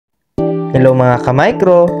Hello mga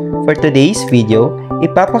ka-micro! For today's video,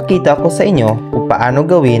 ipapakita ko sa inyo kung paano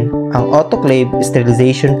gawin ang Autoclave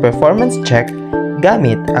Sterilization Performance Check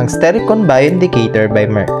gamit ang Sterikon Bioindicator by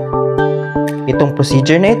Merck. Itong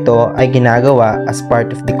procedure na ito ay ginagawa as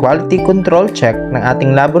part of the quality control check ng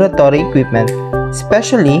ating laboratory equipment,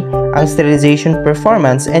 especially ang sterilization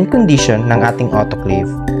performance and condition ng ating autoclave.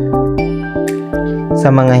 Sa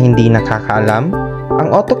mga hindi nakakaalam,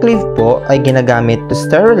 ang autoclave po ay ginagamit to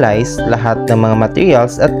sterilize lahat ng mga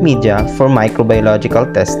materials at media for microbiological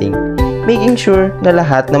testing, making sure na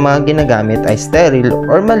lahat ng mga ginagamit ay sterile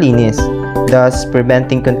or malinis, thus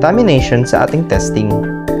preventing contamination sa ating testing.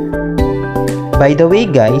 By the way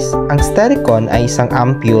guys, ang Sterikon ay isang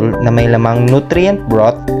ampule na may lamang nutrient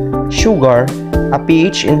broth, sugar, a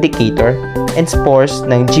pH indicator, and spores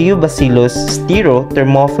ng Geobacillus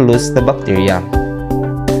styrothermophilus na bacteria.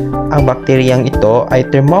 Ang bakteriyang ito ay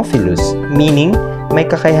thermophilus, meaning may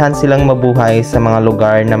kakayahan silang mabuhay sa mga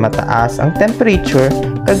lugar na mataas ang temperature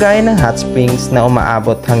kagaya ng hot springs na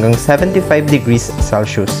umaabot hanggang 75 degrees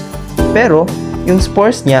Celsius. Pero, yung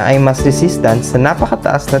spores niya ay mas resistant sa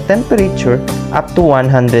napakataas na temperature up to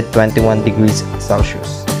 121 degrees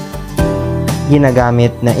Celsius.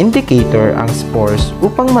 Ginagamit na indicator ang spores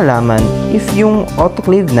upang malaman if yung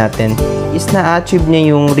autoclave natin is na-achieve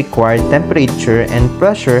niya yung required temperature and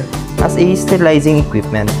pressure as a sterilizing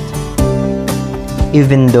equipment.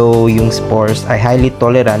 Even though yung spores ay highly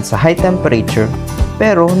tolerant sa high temperature,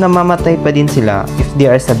 pero namamatay pa din sila if they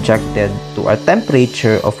are subjected to a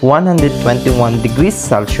temperature of 121 degrees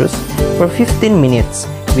Celsius for 15 minutes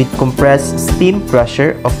with compressed steam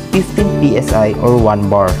pressure of 15 psi or 1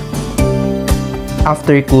 bar.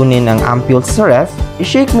 After kunin ang ampules sa ref,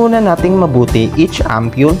 i-shake muna nating mabuti each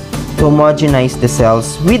ampule to homogenize the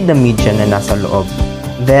cells with the media na nasa loob.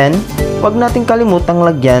 Then, huwag nating kalimutang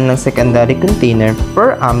lagyan ng secondary container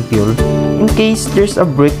per ampule in case there's a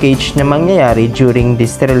breakage na mangyayari during the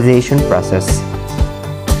sterilization process.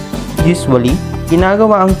 Usually,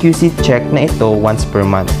 ginagawa ang QC check na ito once per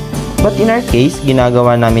month. But in our case,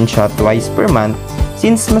 ginagawa namin siya twice per month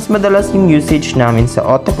since mas madalas yung usage namin sa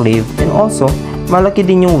autoclave and also malaki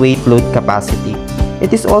din yung weight load capacity.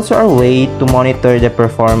 It is also our way to monitor the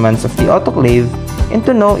performance of the autoclave and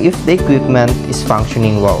to know if the equipment is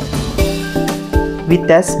functioning well. We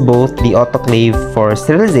test both the autoclave for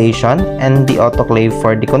sterilization and the autoclave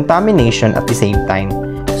for decontamination at the same time.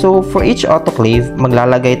 So for each autoclave,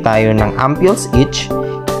 maglalagay tayo ng ampules each,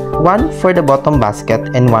 one for the bottom basket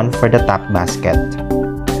and one for the top basket.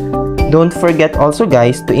 Don't forget also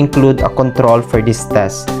guys to include a control for this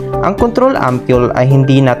test. Ang control ampule ay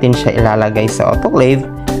hindi natin siya ilalagay sa autoclave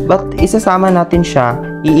but isasama natin siya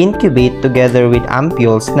i-incubate together with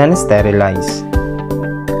ampules na na-sterilize.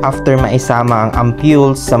 After maisama ang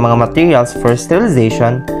ampules sa mga materials for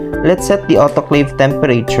sterilization, let's set the autoclave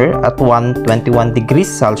temperature at 121 degrees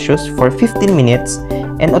Celsius for 15 minutes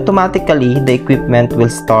and automatically the equipment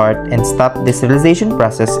will start and stop the sterilization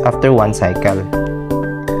process after one cycle.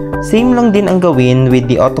 Same lang din ang gawin with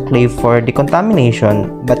the autoclave for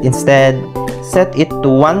decontamination but instead, set it to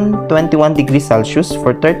 121 degrees Celsius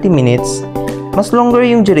for 30 minutes. Mas longer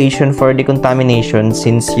yung duration for decontamination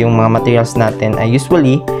since yung mga materials natin ay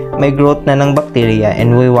usually may growth na ng bacteria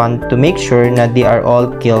and we want to make sure na they are all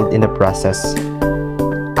killed in the process.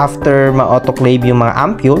 After ma-autoclave yung mga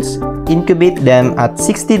ampules, incubate them at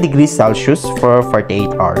 60 degrees Celsius for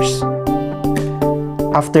 48 hours.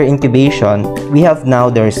 After incubation, we have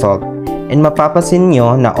now the result. And mapapasin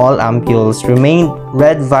nyo na all ampules remained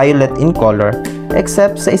red-violet in color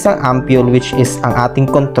except sa isang ampule which is ang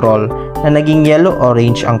ating control na naging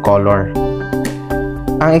yellow-orange ang color.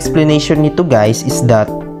 Ang explanation nito guys is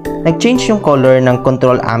that nag-change yung color ng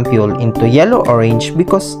control ampule into yellow-orange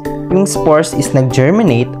because yung spores is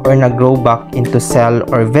nag-germinate or nag-grow back into cell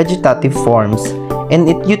or vegetative forms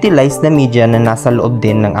and it utilized the media na nasa loob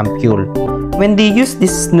din ng ampule. When they use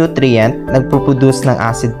this nutrient, nagpo-produce ng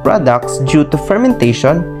acid products due to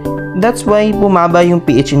fermentation. That's why bumaba yung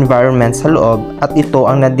pH environment sa loob at ito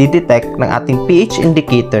ang nadidetect ng ating pH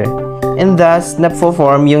indicator and thus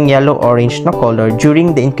napfo-form yung yellow-orange na color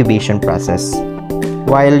during the incubation process.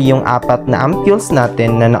 While yung apat na ampules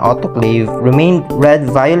natin na na-autoclave remained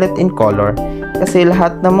red-violet in color kasi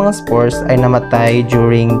lahat ng mga spores ay namatay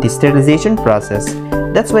during the sterilization process.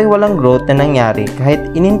 That's why walang growth na nangyari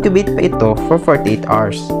kahit in-incubate pa ito for 48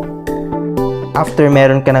 hours. After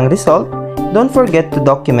meron ka ng result, don't forget to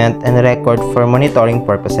document and record for monitoring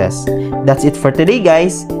purposes. That's it for today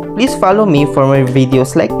guys. Please follow me for more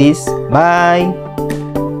videos like this. Bye!